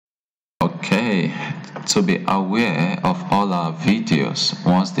Okay, to be aware of all our videos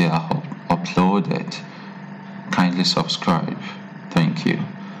once they are uploaded, kindly subscribe. Thank you.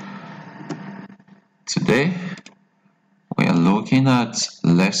 Today we are looking at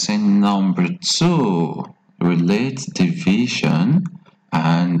lesson number 2, relate division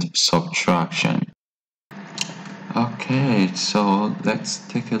and subtraction. Okay, so let's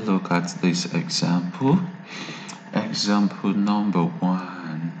take a look at this example. Example number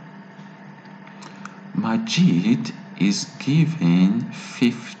 1. Majid is given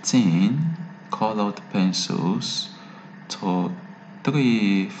 15 colored pencils to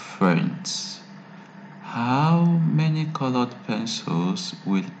 3 friends. How many colored pencils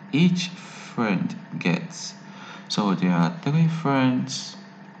will each friend get? So there are 3 friends,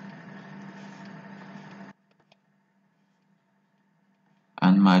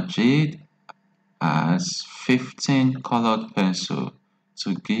 and Majid has 15 colored pencils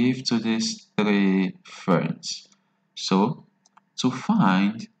to give to these 3 friends. So to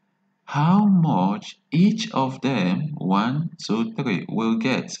find how much each of them, 1, 2, 3, will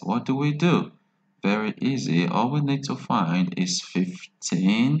get, what do we do? Very easy. All we need to find is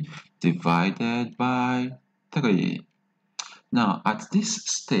 15 divided by 3. Now, at this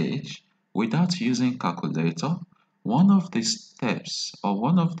stage, without using calculator, one of the steps or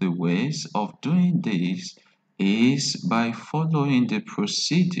one of the ways of doing this is by following the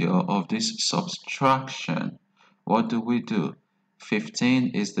procedure of this subtraction. What do we do?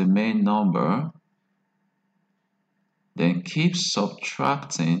 15 is the main number, then keep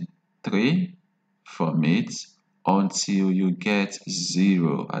subtracting 3 from it until you get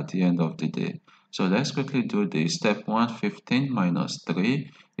 0 at the end of the day. So let's quickly do this. Step 1, 15 minus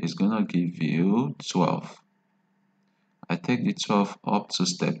 3 is going to give you 12. I take the 12 up to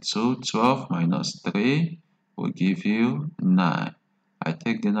step 2. 12 minus 3 will give you 9. I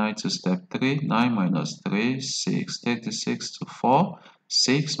take the 9 to step 3. 9 minus 3, 6. Take the 6 to 4.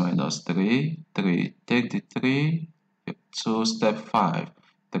 6 minus 3, 3. Take the 3 to step 5.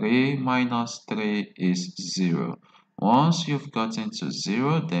 3 minus 3 is 0. Once you've gotten to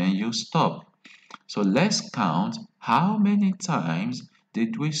 0, then you stop. So let's count how many times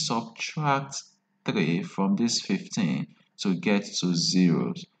did we subtract 3 from this 15 to get to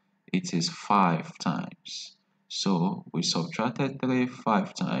 0. It is 5 times. So we subtracted 3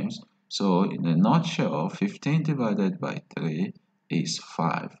 5 times. So in a nutshell, 15 divided by 3 is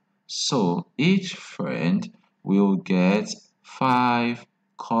 5. So each friend will get 5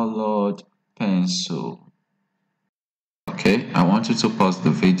 colored pencil. Okay, I want you to pause the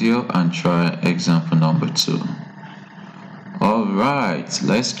video and try example number 2. Alright,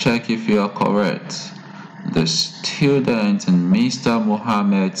 let's check if you are correct. The students in Mr.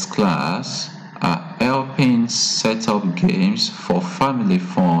 Mohammed's class are helping set up games for family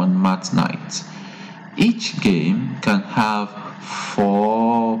fun math night. Each game can have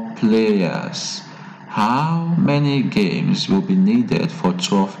 4 players. How many games will be needed for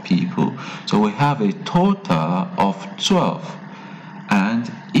 12 people? So we have a total of 12.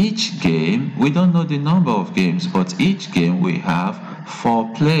 And each game, we don't know the number of games, but each game we have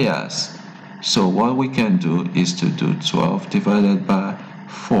 4 players. So what we can do is to do 12 divided by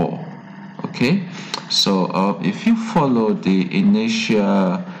 4. Okay, so if you follow the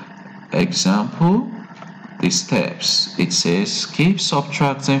initial example, the steps, it says keep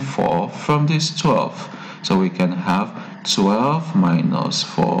subtracting 4 from this 12. So we can have 12 minus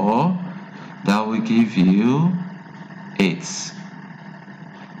 4, that will give you 8.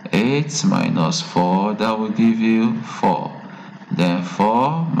 8 minus 4, that will give you 4. Then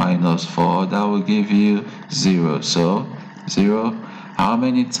 4 minus 4, that will give you 0. So 0. How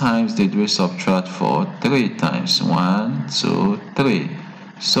many times did we subtract 4? 3 times. 1, 2, 3.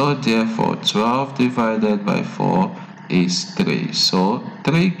 So therefore 12 divided by 4 is 3. So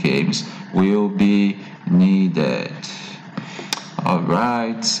 3 games will be needed.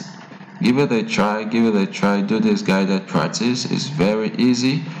 Alright, give it a try, do this guided practice. It's very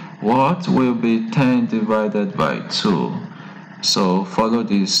easy. What will be 10 divided by 2? So follow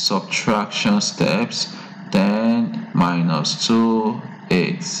these subtraction steps. 10 minus 2,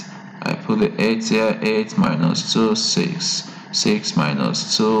 8. I put the 8 here. 8 minus 2, 6. 6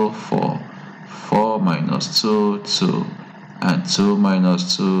 minus 2, 4. 4 minus 2, 2. And 2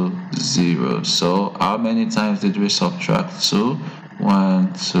 minus 2, 0. So how many times did we subtract 2?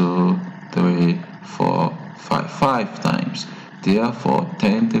 1, 2, 3, 4, 5. 5 times. Therefore,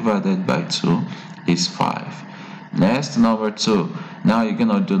 10 divided by 2 is 5. Next, number 2. Now you're going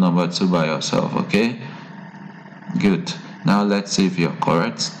to do number 2 by yourself, okay? Good. Now let's see if you're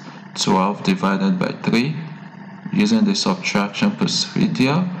correct. 12 divided by 3. Using the subtraction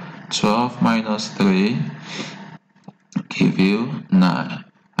procedure, 12 minus 3 give you 9.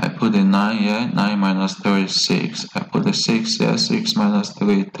 I put the 9 here, 9 minus 3 is 6. I put the 6 here, 6 minus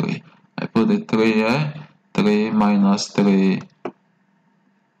 3, 3. I put the 3 here, 3 minus 3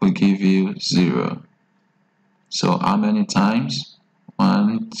 will give you 0. So how many times?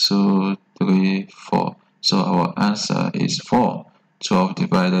 1, 2, 3, 4. So our answer is 4. 12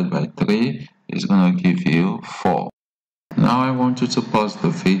 divided by 3 is going to give you 4. Now I want you to pause the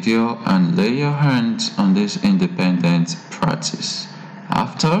video and lay your hands on this independent practice.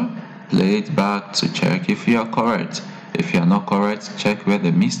 After, play it back to check if you are correct. If you are not correct, check where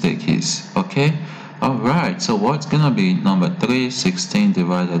the mistake is. Okay? Alright, so what's going to be number 3, 16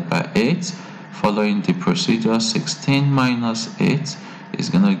 divided by 8? Following the procedure, 16 minus 8 is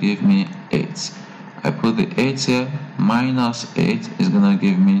going to give me 8. I put the 8 here, minus 8 is going to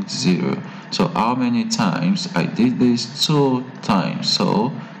give me 0. So how many times? I did this 2 times.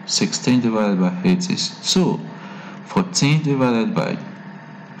 So 16 divided by 8 is 2. 14 divided by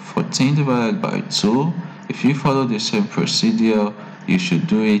 2. If you follow the same procedure, you should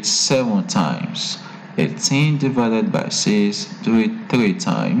do it 7 times. 18 divided by 6, do it 3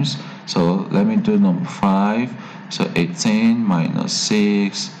 times. So let me do number 5. So 18 minus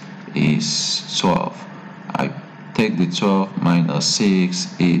 6 is 12. I take the 12 minus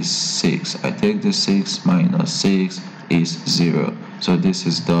 6 is 6. I take the 6 minus 6 is 0. So this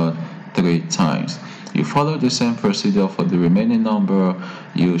is done 3 times. You follow the same procedure for the remaining number.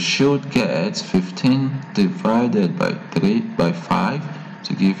 You should get 15 divided by 5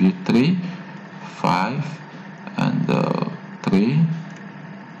 to give you 3, 5, and 3.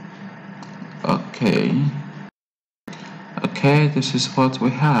 Okay, this is what we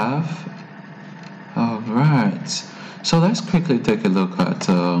have. Alright, so let's quickly take a look at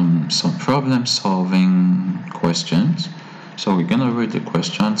some problem solving questions. So we're going to read the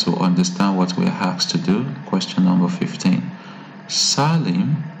question to understand what we're asked to do. Question number 15.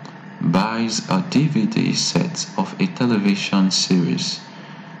 Salim buys a DVD set of a television series.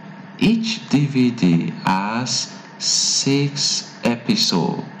 Each DVD has 6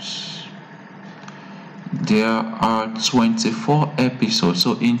 episodes. There are 24 episodes,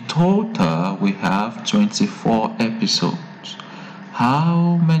 so in total we have 24 episodes.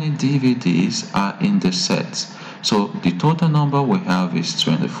 How many DVDs are in the set? So the total number we have is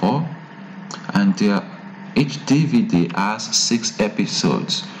 24, and each DVD has 6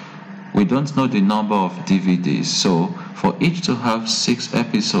 episodes. We don't know the number of DVDs, so for each to have 6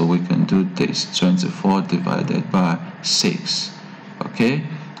 episodes, we can do this: 24 divided by 6. Okay?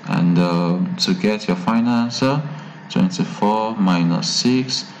 And to get your final answer, 24 minus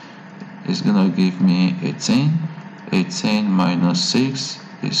 6 is going to give me 18. 18 minus 6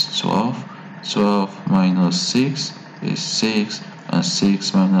 is 12. 12 minus 6 is 6. And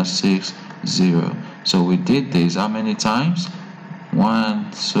 6 minus 6, 0. So we did this how many times?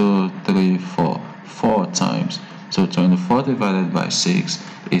 1, 2, 3, 4. 4 times. So 24 divided by 6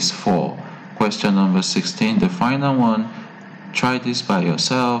 is 4. Question number 16, the final one. Try this by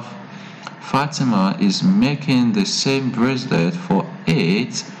yourself. Fatima is making the same bracelet for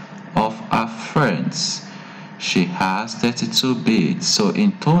 8 of her friends. She has 32 beads, so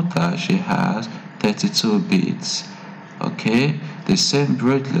in total she has 32 beads. Okay, the same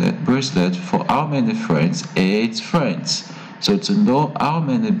bracelet for how many friends? 8 friends. So to know how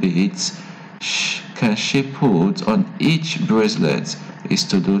many beads can she put on each bracelet is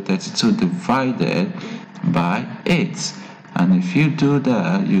to do 32 divided by 8. And if you do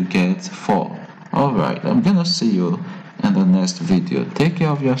that, you get 4. Alright, I'm gonna see you in the next video. Take care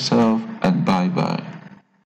of yourself and bye bye.